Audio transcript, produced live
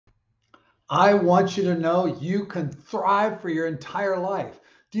I want you to know you can thrive for your entire life.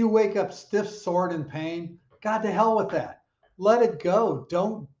 Do you wake up stiff, sore, and in pain? God to hell with that. Let it go.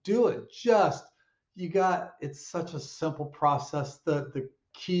 Don't do it. It's such a simple process. The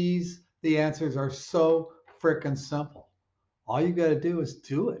keys, the answers are so freaking simple. All you got to do is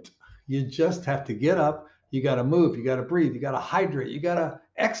do it. You just have to get up. You got to move. You got to breathe. You got to hydrate. You got to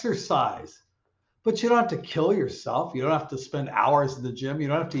exercise. But you don't have to kill yourself. You don't have to spend hours in the gym. You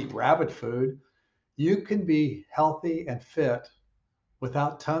don't have to eat rabbit food. You can be healthy and fit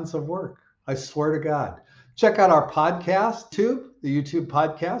without tons of work. I swear to God. Check out our podcast, too, the YouTube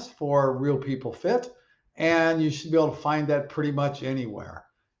podcast for Real People Fit. And you should be able to find that pretty much anywhere.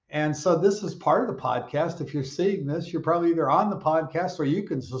 And so this is part of the podcast. If you're seeing this, you're probably either on the podcast or you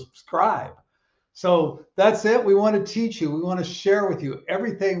can subscribe. So that's it. We want to teach you. We want to share with you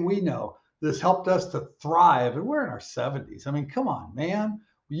everything we know that's helped us to thrive. And we're in our 70s. I mean, come on, man.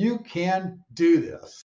 You can do this.